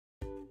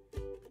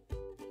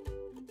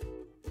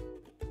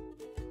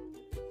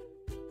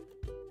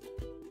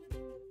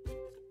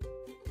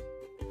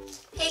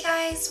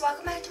guys,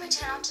 welcome back to my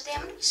channel. Today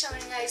I'm going to be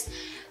showing you guys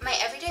my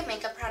everyday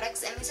makeup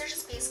products, and these are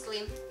just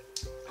basically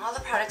all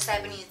the products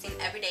I've been using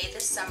every day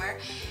this summer.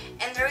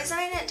 And the reason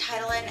I didn't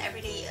title it an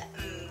everyday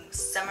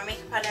summer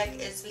makeup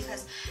product is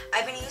because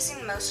I've been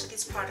using most of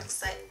these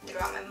products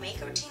throughout my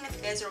makeup routine, if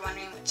you guys are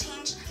wondering what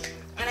changed.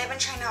 And I've been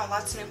trying out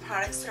lots of new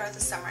products throughout the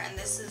summer, and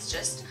this is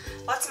just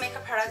lots of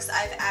makeup products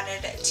I've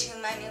added to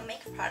my new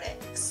makeup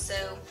products.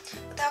 So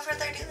without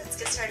further ado, let's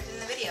get started in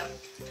the video.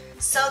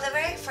 So the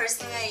very first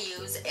thing I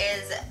use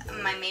is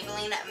my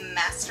Maybaline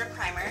Master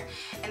Primer,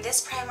 and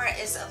this primer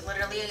is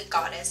literally a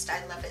goddess.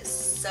 I love it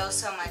so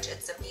much.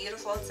 It's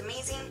beautiful, it's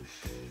amazing.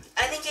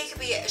 I think it could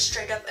be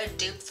straight up a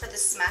dupe for the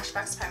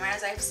Smashbox primer,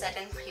 as I've said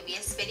in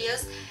previous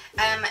videos.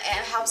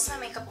 It helps my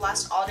makeup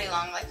last all day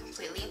long, like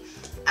completely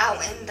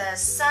out in the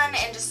sun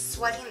and just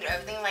sweating through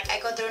everything. Like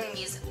I go to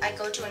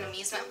an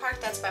amusement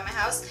park that's by my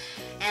house,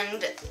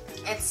 and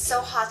it's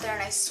so hot there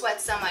and I sweat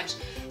so much,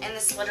 and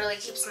this literally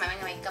keeps my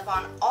makeup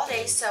on all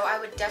day. So I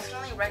would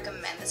definitely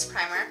recommend this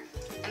primer,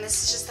 and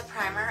this is just the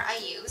primer I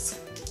use.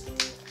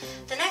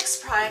 The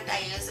next product I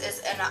use is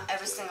in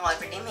every single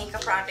everyday makeup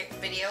product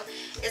video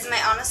is my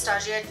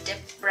Anastasia Dip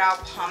Brow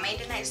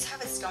Pomade, and I just have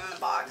it still in the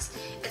box.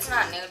 It's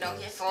not new, don't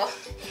get fooled.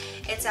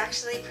 It's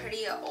actually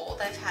pretty old.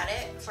 I've had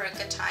it for a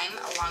good time,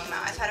 a long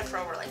amount. I've had it for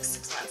over like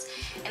 6 months,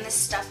 and this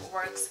stuff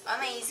works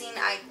amazing.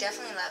 I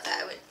definitely love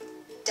that. I would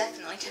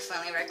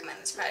definitely recommend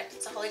this product.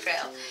 It's a holy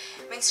grail.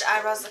 It makes your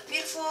eyebrows look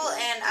beautiful,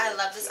 and I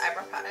love this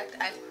eyebrow product.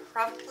 I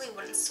probably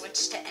wouldn't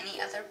switch to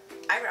any other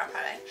eyebrow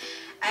product.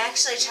 I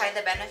actually tried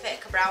the Benefit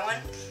Brow one,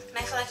 and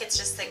I feel like it's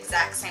just the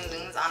exact same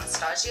thing as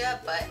Anastasia,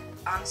 but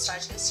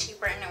Anastasia is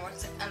cheaper and it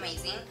works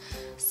amazing.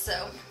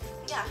 So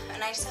yeah,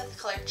 and I just have the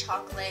color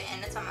chocolate,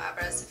 and it's on my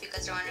eyebrows if you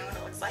guys are wondering what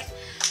it looks like.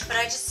 But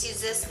I just use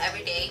this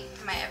every day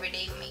for my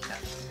everyday makeup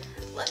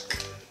look.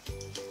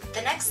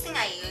 The next thing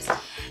I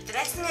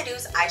do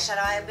is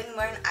eyeshadow. I've been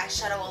wearing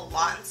eyeshadow a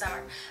lot in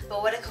summer,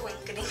 but what a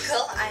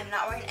coinkadinkle, I'm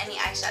not wearing any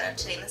eyeshadow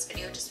today in this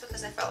video just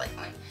because I felt like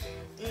going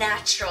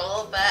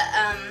natural. But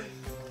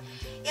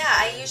yeah,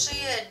 I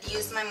usually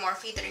use my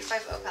Morphe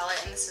 350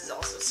 palette, and this is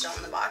also still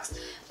in the box,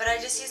 but I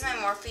just use my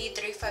Morphe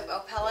 350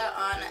 palette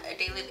on a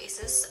daily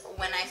basis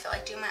when I feel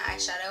like doing my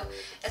eyeshadow.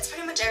 It's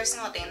pretty much every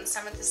single day in the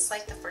summer. This is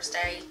like the first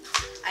day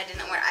I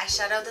didn't wear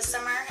eyeshadow this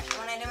summer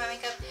when I do my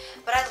makeup,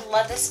 but I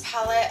love this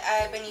palette.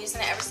 I've been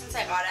using it ever since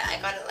I got it.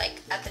 I got it like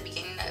at the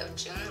beginning of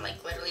June,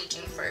 like literally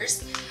June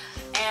 1st.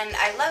 And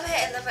I love it,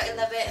 I love it, I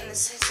love it, and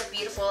this is a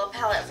beautiful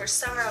palette for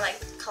summer. Like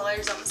the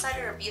colors on the side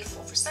are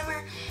beautiful for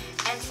summer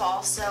and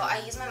fall. So I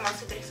use my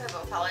Morphe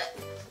 350 palette,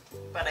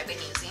 but I've been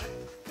using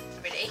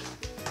every day.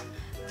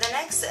 The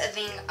next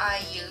thing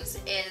I use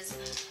is,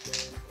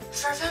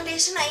 for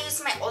foundation, I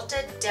use my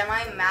Ulta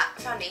Demi Matte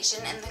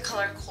Foundation in the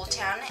color Cool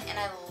Tan, and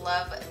I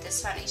love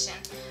this foundation.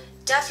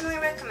 Definitely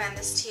recommend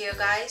this to you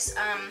guys.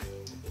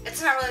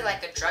 It's not really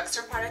like a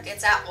drugstore product,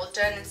 it's at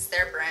Ulta and it's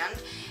their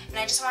brand. And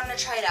I just wanted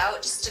to try it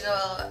out just to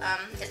go,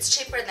 it's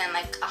cheaper than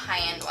like a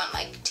high-end one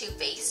like Too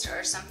Faced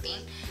or something.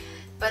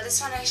 But this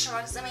foundation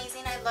works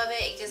amazing. I love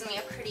it. It gives me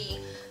a pretty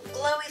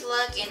glowy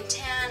look and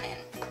tan,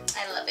 and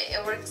I love it.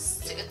 It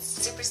works, it's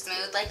super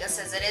smooth like it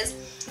says it is.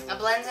 It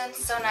blends in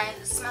so nice.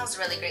 It smells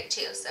really great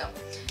too. So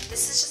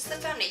this is just the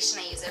foundation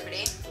I use every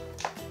day.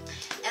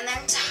 And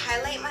then to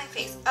highlight my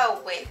face,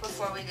 oh wait,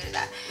 before we do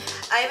that,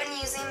 I've been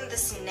using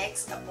this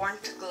NYX Born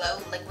to Glow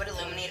Liquid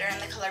Illuminator in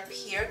the color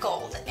Pure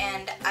Gold,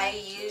 and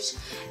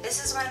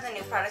this is one of the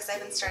new products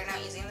I've been starting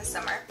out using this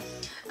summer.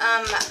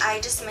 I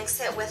just mix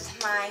it with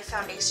my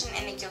foundation,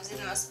 and it gives you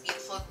the most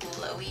beautiful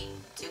glowy,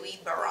 dewy,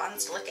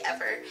 bronzed look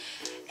ever,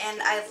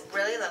 and I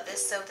really love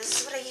this. So this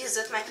is what I use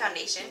with my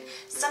foundation.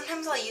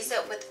 Sometimes I'll use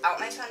it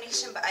without my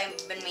foundation, but I've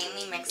been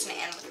mainly mixing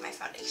it in with my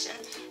foundation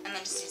and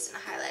then just using a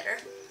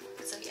highlighter.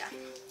 So yeah.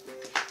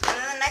 And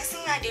then the next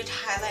thing I do to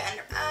highlight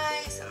under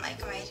my eyes and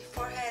like my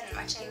forehead and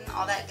my chin and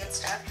all that good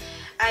stuff,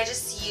 I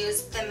just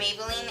use the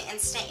Maybelline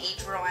Instant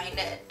Age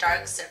Rewind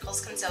Dark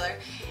Circles Concealer,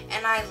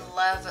 and I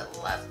love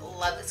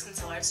this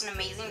concealer. It's an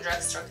amazing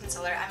drugstore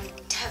concealer. I'm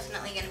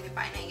definitely going to be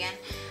buying it again.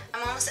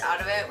 I'm almost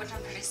out of it, which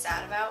I'm pretty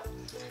sad about,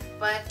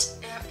 but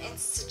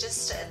it's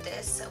just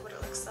this, what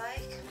it looks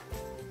like.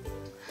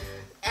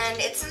 And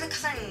it's in the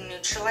color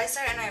Neutralizer,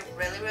 and I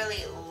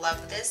really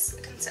love this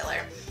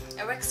concealer.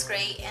 It works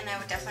great, and I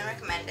would definitely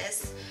recommend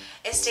this.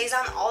 It stays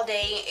on all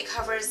day. It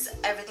covers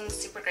everything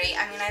super great.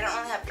 I mean, I don't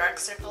really have dark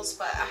circles,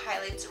 but a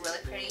highlight's really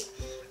pretty,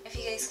 if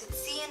you guys could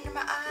see under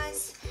my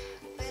eyes.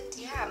 But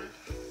yeah,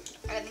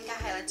 I think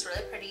a highlight's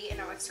really pretty, and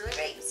it works really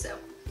great. So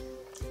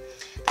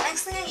the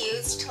next thing I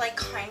use to like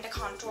kind of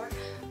contour,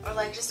 or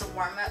like just to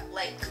warm up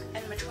like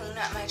in between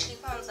my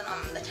cheekbones and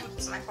on the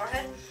temples of my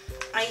forehead,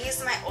 I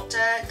use my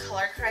Ulta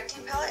color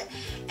correcting palette,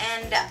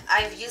 and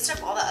I've used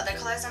up all the other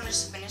colors. I'm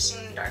just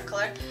finishing the dark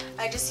color.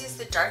 I just use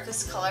the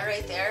darkest color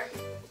right there,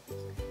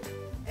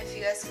 if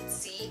you guys can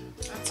see.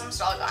 It's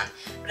almost all gone,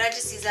 but I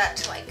just use that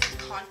to like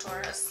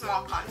contour, a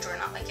small contour,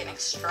 not like an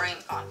extreme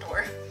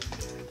contour.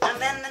 And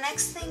then the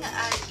next thing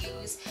I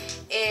use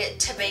it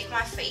to bake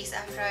my face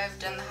after I've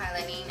done the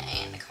highlighting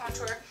and the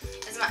contour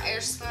is my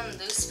Airspun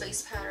loose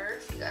face powder,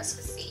 if you guys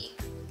can see.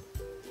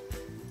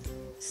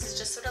 This is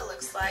just what it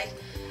looks like.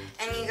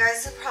 And you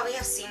guys probably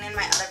have seen in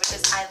my other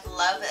videos, I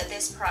love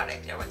this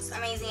product. It works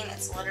amazing.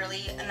 It's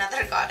literally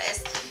another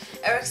goddess.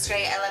 It works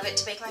great. I love it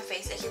to bake my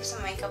face. It keeps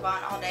my makeup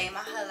on all day. My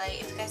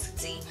highlight, if you guys can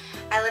see,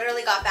 I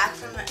literally got back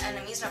from an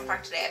amusement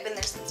park today. I've been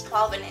there since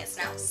 12 and it's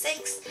now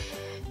 6.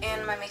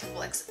 And my makeup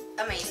looks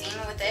amazing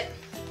with it.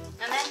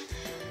 And then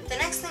the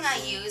next thing I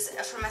use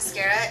for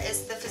mascara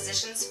is the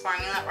Physicians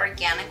Formula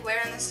Organic Wear,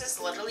 and this is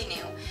literally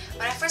new.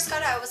 When I first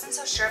got it, I wasn't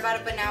so sure about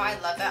it, but now I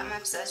love it. I'm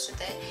obsessed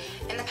with it.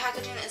 And the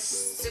packaging is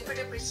super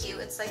duper cute.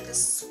 It's like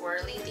this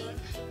swirly thing,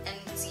 and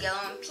it's yellow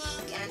and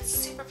pink, and it's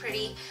super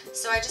pretty.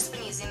 So I've just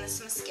been using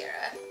this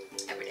mascara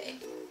every day.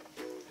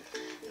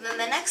 And then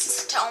the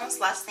next to almost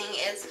last thing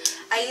is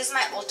I use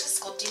my Ulta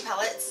sculpting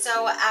palette.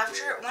 So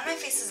when my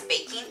face is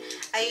baking,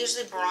 I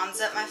usually bronze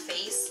up my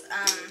face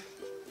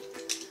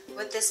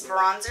with this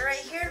bronzer right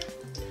here,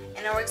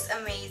 and it works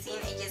amazing.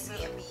 It gives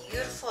me a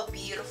beautiful,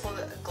 beautiful,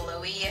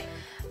 glowy,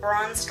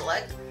 bronzed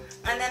look.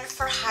 And then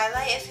for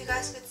highlight, if you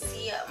guys could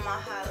see my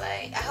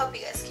highlight, I hope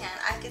you guys can.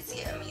 I could see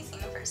it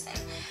amazing in person.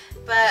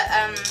 But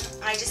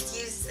I just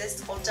use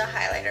this Ulta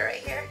highlighter right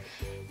here,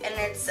 and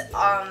it's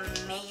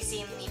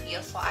amazingly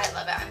beautiful. I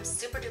love it. I'm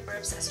super duper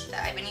obsessed with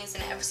it. I've been using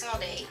it every single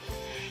day.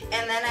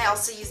 And then I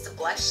also use the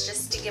blush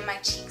just to give my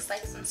cheeks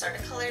like some sort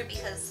of color,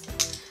 because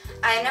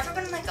I've never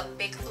been like a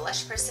big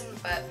blush person,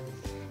 but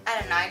I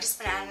don't know, I've just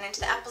been adding it to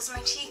the apples of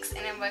my cheeks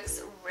and it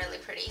looks really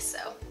pretty. So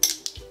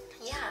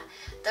yeah,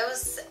 that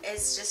is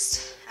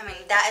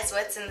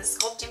what's in the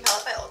sculpting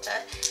palette by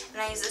Ulta,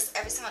 and I use this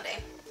every single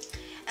day.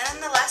 And then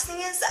the last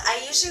thing is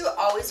I usually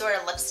always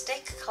wear a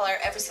lipstick color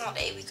every single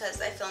day because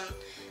I feel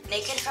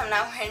naked if I'm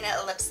not wearing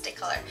a lipstick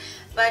color.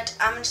 But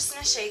I'm just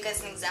going to show you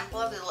guys an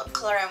example of the lip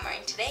color I'm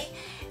wearing today,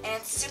 and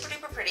it's super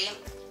duper pretty.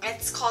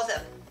 It's called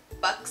the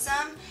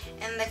Buxom,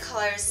 and the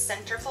color is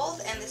Centerfold,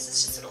 and this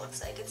is just what it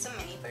looks like. It's a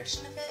mini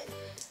version of it.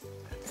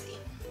 Let's see.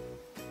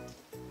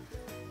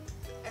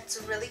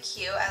 It's really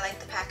cute. I like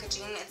the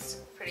packaging. It's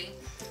pretty.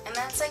 And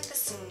then it's like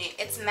this nude.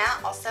 It's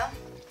matte also,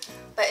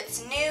 but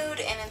it's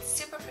nude and it's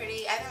super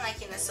pretty. I've been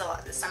liking this a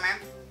lot this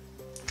summer.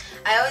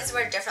 I always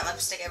wear a different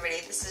lipstick every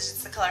day. This is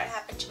just the color I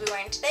happen to be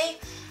wearing today.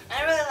 And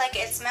I really like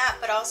it. It's matte,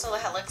 but also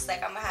it looks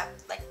like I'm going to have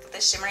like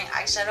the shimmering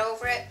eyeshadow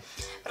over it.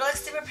 But it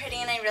looks super pretty,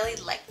 and I really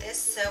like this,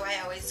 so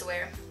I always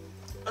wear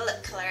a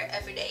lip color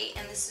every day,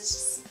 and this is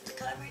just the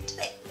color I'm wearing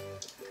today.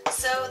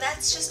 So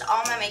that's just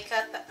all my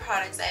makeup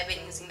products I've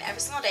been using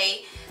every single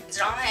day. These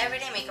are all my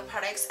everyday makeup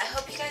products. I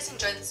hope you guys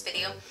enjoyed this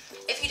video.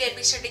 If you did,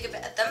 be sure to give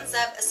it a thumbs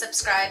up, a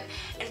subscribe,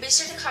 and be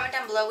sure to comment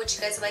down below what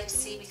you guys would like to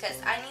see, because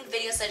I need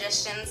video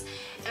suggestions.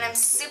 And I'm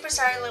super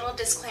sorry, a little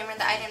disclaimer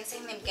that I didn't say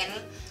in the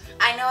beginning.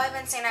 I know I've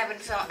been saying I'm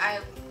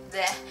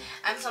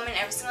filming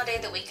every single day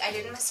of the week. I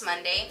didn't miss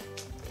Monday.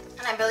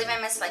 And I believe I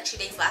missed like 2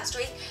 days last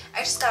week. I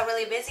just got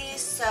really busy,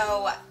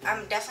 so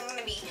I'm definitely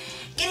going to be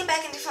getting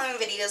back into filming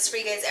videos for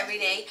you guys every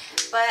day.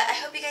 But I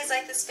hope you guys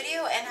like this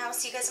video, and I will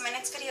see you guys in my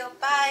next video.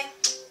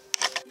 Bye!